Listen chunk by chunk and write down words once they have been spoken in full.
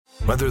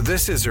Whether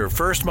this is her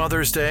first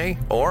Mother's Day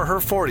or her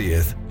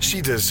 40th, she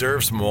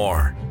deserves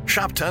more.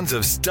 Shop tons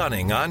of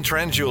stunning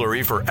on-trend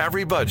jewelry for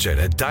every budget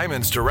at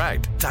Diamonds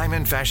Direct.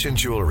 Diamond fashion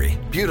jewelry,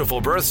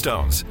 beautiful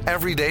birthstones,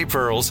 everyday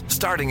pearls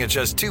starting at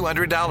just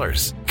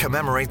 $200.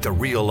 Commemorate the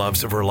real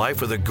loves of her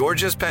life with a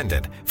gorgeous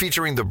pendant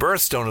featuring the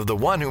birthstone of the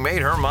one who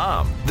made her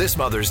mom. This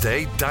Mother's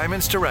Day,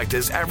 Diamonds Direct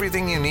is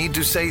everything you need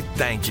to say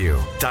thank you.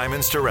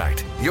 Diamonds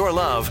Direct. Your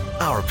love,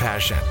 our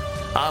passion.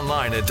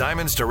 Online at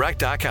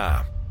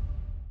diamondsdirect.com.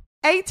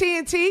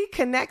 AT&T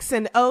connects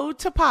an ode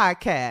to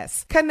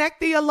podcasts.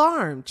 Connect the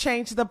alarm.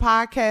 Change the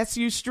podcast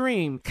you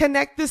stream.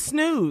 Connect the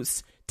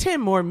snooze.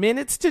 10 more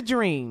minutes to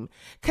dream.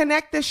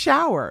 Connect the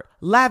shower.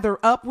 Lather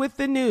up with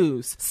the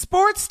news.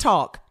 Sports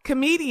talk,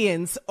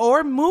 comedians,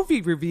 or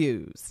movie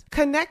reviews.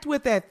 Connect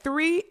with that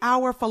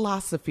 3-hour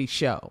philosophy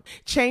show.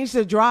 Change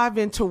the drive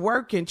into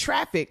work in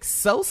traffic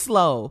so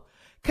slow.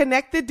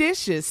 Connect the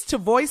dishes to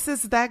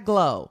voices that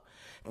glow.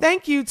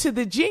 Thank you to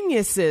the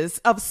geniuses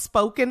of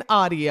spoken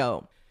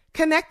audio.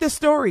 Connect the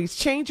stories,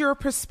 change your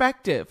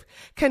perspective.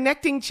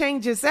 Connecting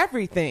changes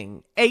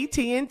everything.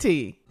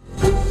 AT&T.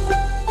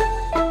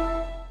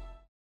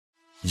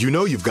 You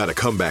know you've got a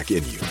comeback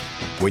in you.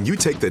 When you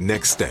take the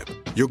next step,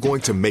 you're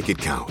going to make it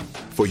count.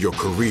 For your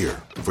career,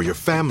 for your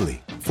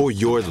family, for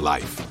your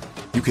life.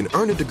 You can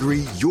earn a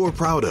degree you're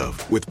proud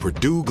of with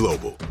Purdue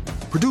Global.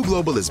 Purdue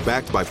Global is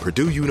backed by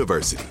Purdue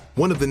University,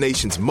 one of the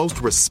nation's most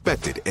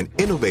respected and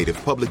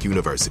innovative public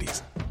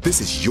universities.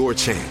 This is your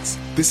chance.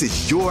 This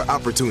is your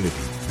opportunity.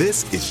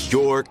 This is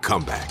your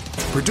comeback.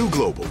 Purdue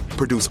Global,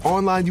 Purdue's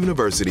online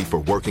university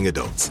for working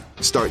adults.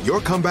 Start your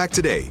comeback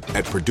today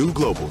at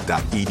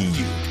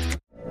purdueglobal.edu.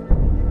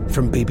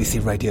 From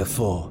BBC Radio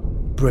 4,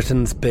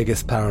 Britain's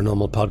biggest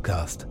paranormal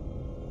podcast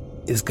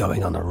is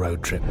going on a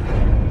road trip.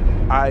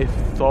 I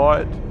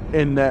thought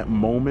in that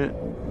moment,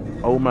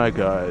 oh my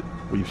God,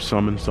 we've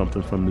summoned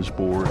something from this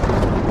board.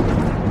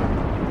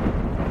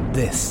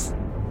 This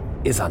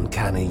is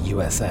Uncanny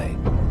USA.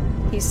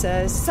 He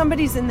says,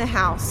 somebody's in the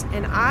house,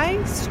 and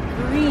I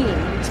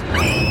screamed.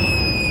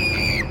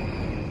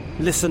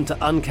 Listen to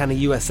Uncanny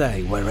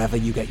USA wherever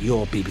you get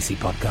your BBC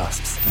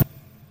podcasts,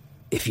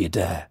 if you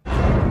dare.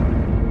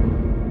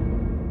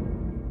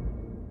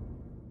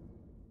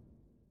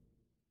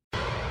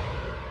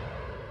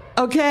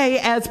 Okay,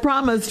 as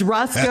promised,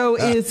 Roscoe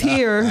is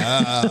here.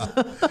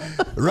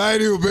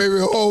 Right here, baby.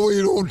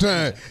 Always on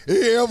time.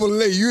 Ain't ever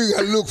late. You ain't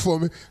got to look for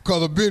me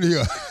because I've been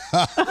here.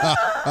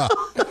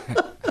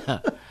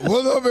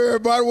 What's up,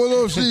 everybody?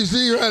 What's up,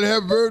 CC? Right,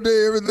 happy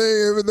birthday,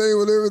 everything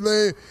with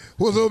everything.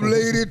 What's up,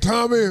 lady?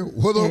 Tommy?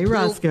 What's up, Hey,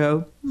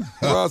 Roscoe.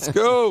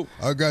 Roscoe.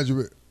 I got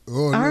you.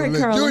 Oh, all right,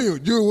 Carl.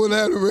 Junior, what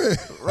happened, man?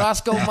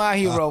 Roscoe, my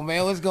hero,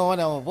 man. What's going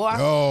on, boy?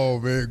 Oh,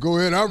 man. Go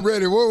ahead. I'm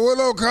ready. What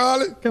up,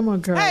 Carly? Come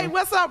on, Carl. Hey,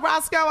 what's up,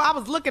 Roscoe? I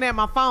was looking at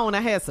my phone. I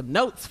had some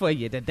notes for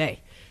you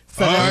today.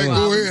 So all right,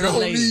 go ahead. I don't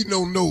delayed. need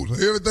no notes.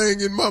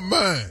 Everything in my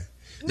mind.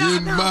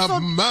 Mind.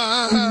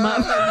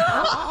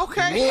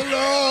 Okay. Hold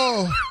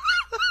on.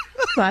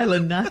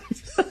 Silent night.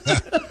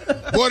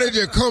 Boy, they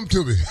just come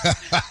to me.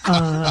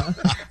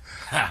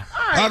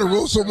 I done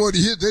wrote so much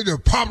hits, they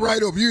just pop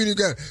right up. You ain't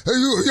got, hey,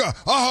 I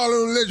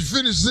holler and let you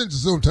finish the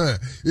sentence sometime.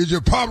 It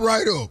just pop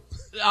right up.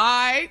 All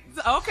right.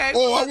 Okay.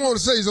 Oh, I want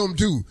to say something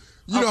too.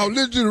 You know, I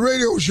listened to the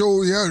radio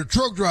show. He had a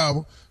truck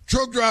driver.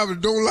 Truck drivers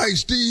don't like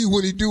Steve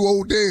when he do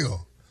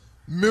Odell.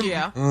 Remember?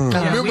 Yeah.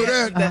 Remember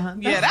that?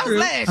 Yeah, that was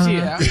last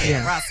year.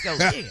 Yeah, Roscoe.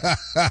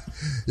 Yeah.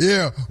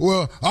 Yeah.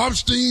 Well, I'm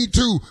Steve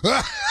too.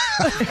 What?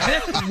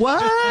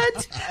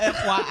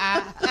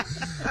 FYI.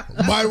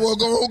 Might as well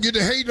go and get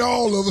the hate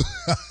all of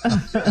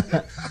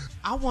it.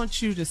 I want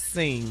you to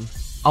sing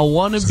I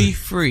Wanna Be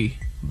Free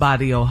by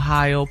the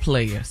Ohio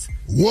Players.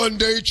 One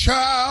day,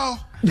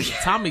 child,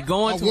 Tommy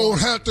going to I won't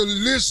have to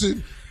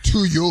listen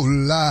to your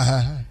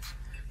lies.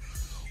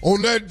 On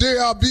that day,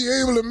 I'll be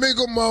able to make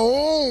up my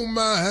own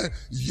mind.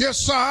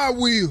 Yes, I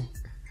will.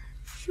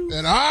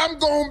 And I'm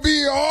going to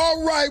be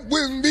all right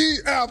with me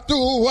after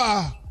a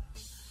while.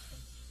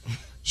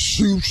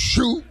 Shoot,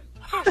 shoot,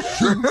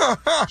 shoot,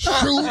 shoot,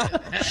 shoot.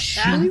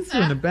 He's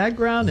in the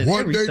background and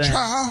One everything. day,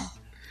 child.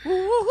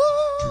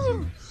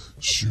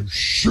 Shoot,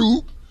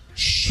 shoot,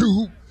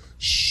 shoot,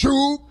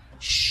 shoot,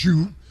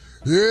 shoot.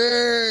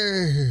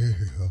 Yeah.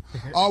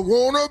 I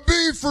want to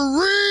be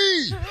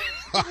free.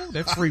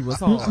 That free was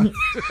hard.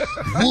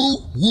 Woo,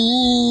 woo.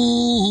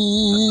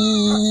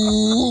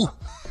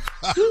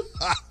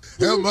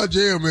 That's my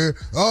jam, man.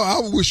 I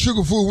was with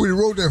Sugarfoot when he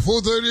wrote that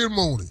 4:30 in the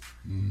morning.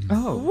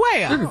 Oh,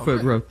 Where?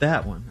 Sugarfoot wrote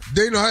that one.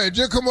 They know I had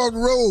just come off the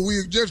road. We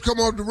had just come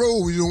off the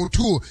road. We was on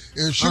tour.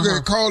 And Sugar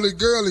had called this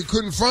girl. He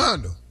couldn't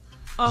find her.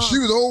 She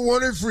was the old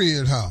one at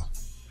friend's house.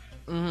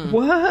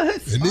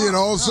 What? And then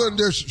all of a sudden,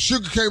 there,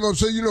 Sugar came up and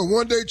said, you know,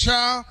 one day,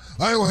 child,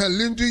 I ain't going to have to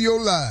listen to your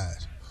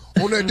lies.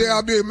 On that day,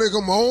 I'll be able to make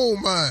up my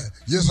own mind.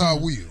 Yes, I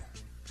will.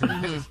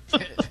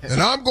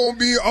 And I'm going to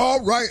be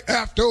all right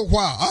after a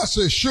while. I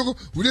said, Sugar,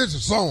 well, this is a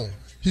song.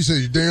 He said,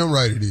 you're damn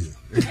right it is.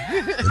 And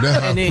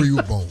that's how Free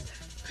was born.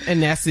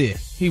 And that's it.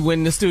 He went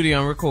in the studio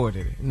and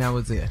recorded it. And that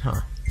was it,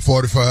 huh?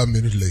 45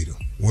 minutes later.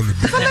 One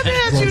of the So let me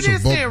ask you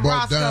this then, bump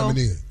Roscoe. Diamond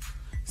in.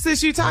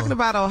 Since you're talking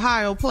about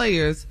Ohio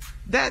players,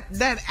 that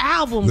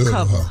album Love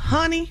cover, Ohio.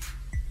 Honey,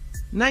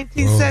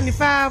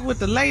 1975 with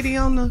the lady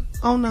on the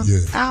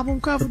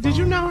album cover. Did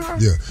you know her?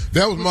 Yeah,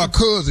 that was my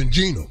cousin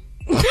Gina.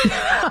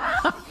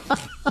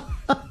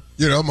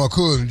 Yeah, that was my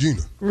cousin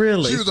Gina.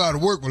 Really? She was out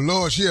of work, but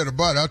Lord, she had a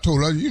body. I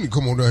told her, you need to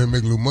come on down here and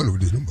make a little money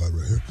with this body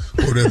right here.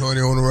 Put that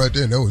honey on her right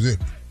there, and that was it.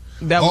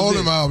 All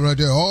them albums right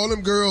there, all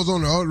them girls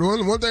on there.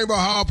 One thing about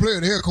how I play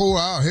it, Hair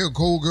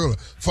Cold girl.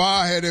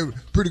 Fire had that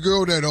pretty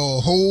girl that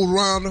hold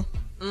around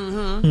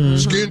her,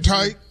 skin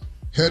tight.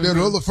 Had that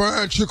other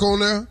fine chick on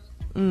there.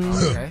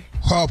 Okay.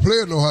 How I play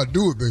it, know how to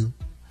do it, baby.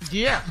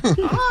 Yeah. All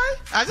right.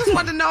 I just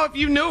wanted to know if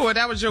you knew her.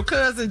 That was your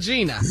cousin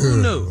Gina. Yeah.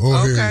 Who knew?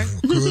 Oh, okay.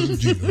 Yeah. Cousin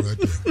Gina right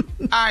there.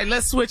 All right,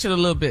 let's switch it a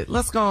little bit.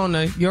 Let's go on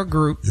to your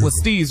group,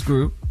 Steve's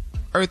group,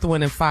 Earth,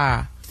 Wind, and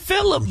Fire.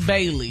 Philip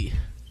Bailey,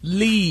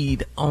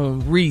 lead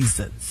on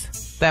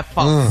Reasons. That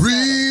falls.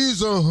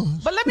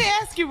 Reasons. But let me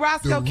ask you,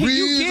 Roscoe, can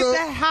you get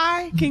that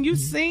high? Can you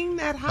sing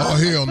that high? Oh,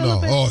 hell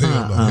no. Oh,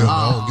 hell no. Hell no.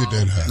 I don't get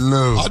that high.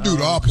 No. I do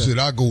the opposite.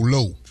 I go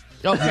low.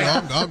 Okay.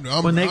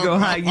 When they go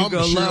high, you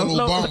go Michelle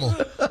low.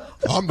 Obama.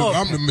 I'm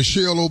the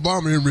Michelle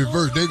Obama in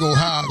reverse. They go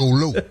high, I go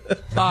low. All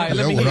right,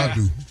 That's what I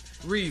do.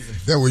 Reason.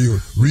 That way you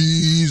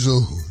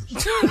reasons.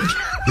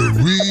 The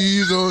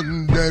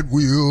reason that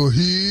we're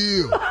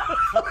here.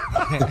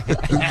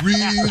 The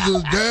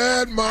reason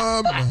that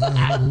my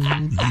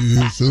mind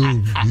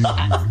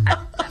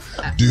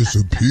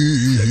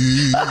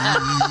disappear.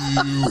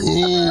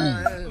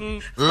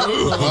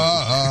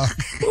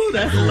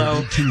 That's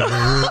low. To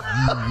let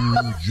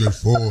you just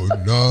for a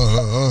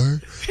night,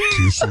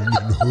 kissing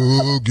and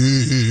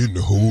hugging,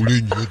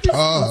 holding you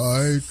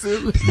tight.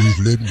 Please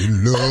let me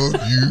love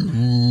you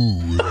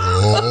with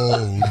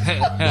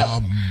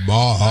all my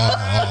mind.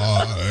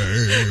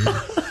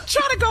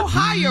 Try to go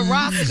higher,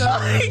 Roscoe.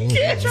 I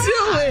can't do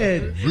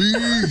it.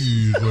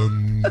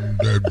 Reason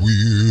that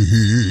we're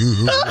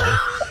here.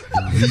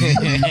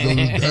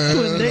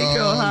 When they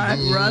go high,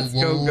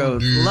 Roscoe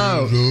goes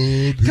low.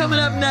 Coming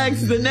up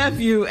next, the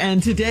nephew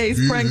and today's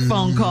prank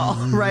phone call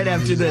right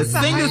after this.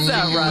 Sing us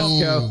out,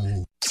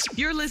 Roscoe.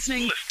 You're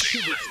listening to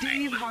the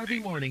Steve Harvey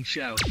Morning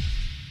Show.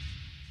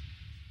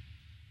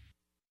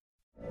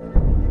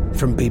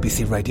 From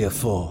BBC Radio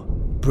 4,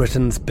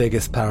 Britain's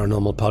biggest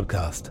paranormal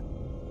podcast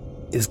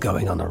is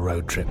going on a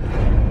road trip.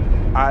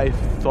 I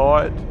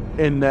thought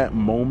in that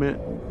moment,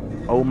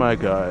 oh my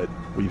God,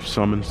 we've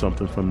summoned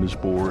something from this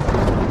board.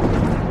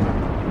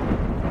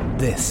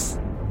 This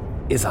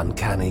is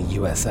Uncanny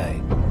USA.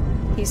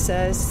 He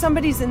says,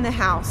 somebody's in the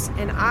house,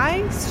 and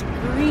I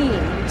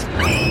screamed.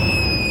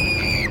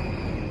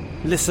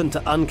 Listen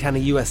to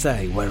Uncanny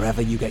USA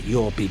wherever you get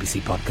your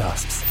BBC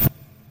podcasts,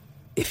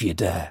 if you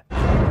dare.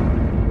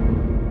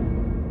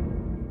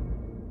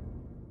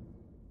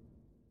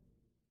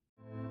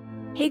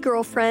 Hey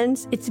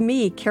girlfriends, it's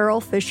me, Carol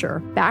Fisher,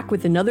 back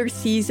with another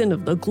season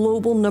of the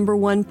global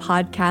 #1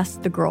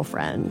 podcast, The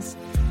Girlfriends.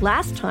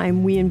 Last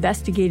time, we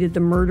investigated the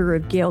murder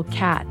of Gail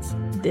Katz.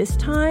 This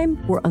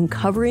time, we're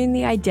uncovering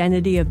the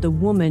identity of the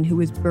woman who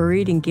was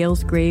buried in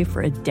Gail's grave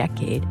for a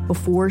decade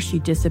before she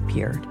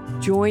disappeared.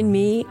 Join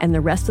me and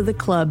the rest of the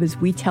club as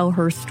we tell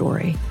her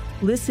story.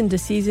 Listen to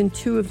Season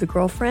 2 of The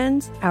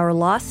Girlfriends, Our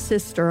Lost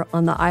Sister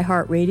on the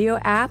iHeartRadio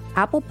app,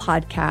 Apple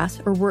Podcasts,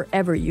 or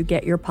wherever you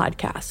get your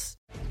podcasts.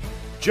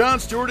 Jon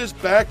Stewart is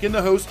back in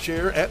the host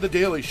chair at The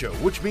Daily Show,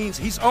 which means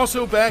he's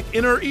also back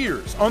in our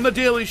ears on The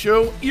Daily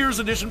Show Ears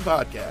Edition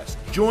podcast.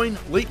 Join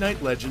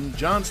late-night legend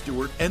Jon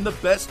Stewart and the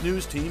best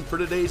news team for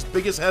today's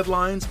biggest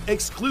headlines,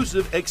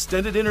 exclusive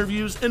extended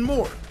interviews, and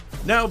more.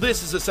 Now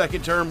this is a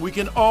second term we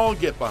can all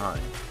get behind.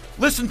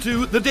 Listen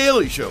to The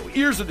Daily Show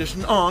Ears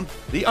Edition on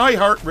the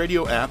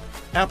iHeartRadio app,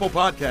 Apple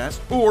Podcasts,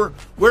 or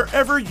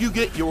wherever you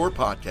get your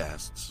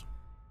podcasts.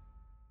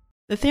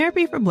 The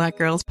Therapy for Black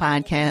Girls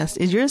podcast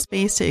is your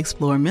space to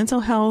explore mental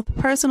health,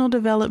 personal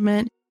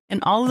development,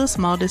 and all of the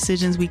small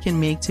decisions we can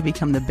make to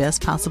become the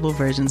best possible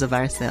versions of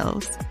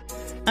ourselves.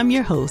 I'm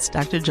your host,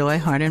 Dr. Joy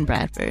Harden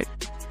Bradford,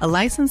 a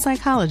licensed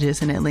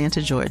psychologist in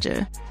Atlanta,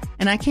 Georgia,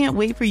 and I can't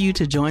wait for you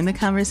to join the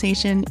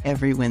conversation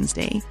every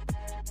Wednesday.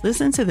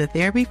 Listen to the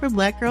Therapy for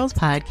Black Girls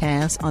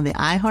podcast on the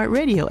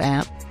iHeartRadio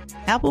app,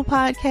 Apple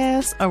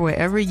Podcasts, or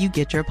wherever you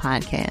get your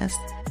podcasts.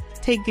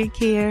 Take good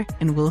care,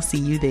 and we'll see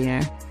you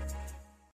there.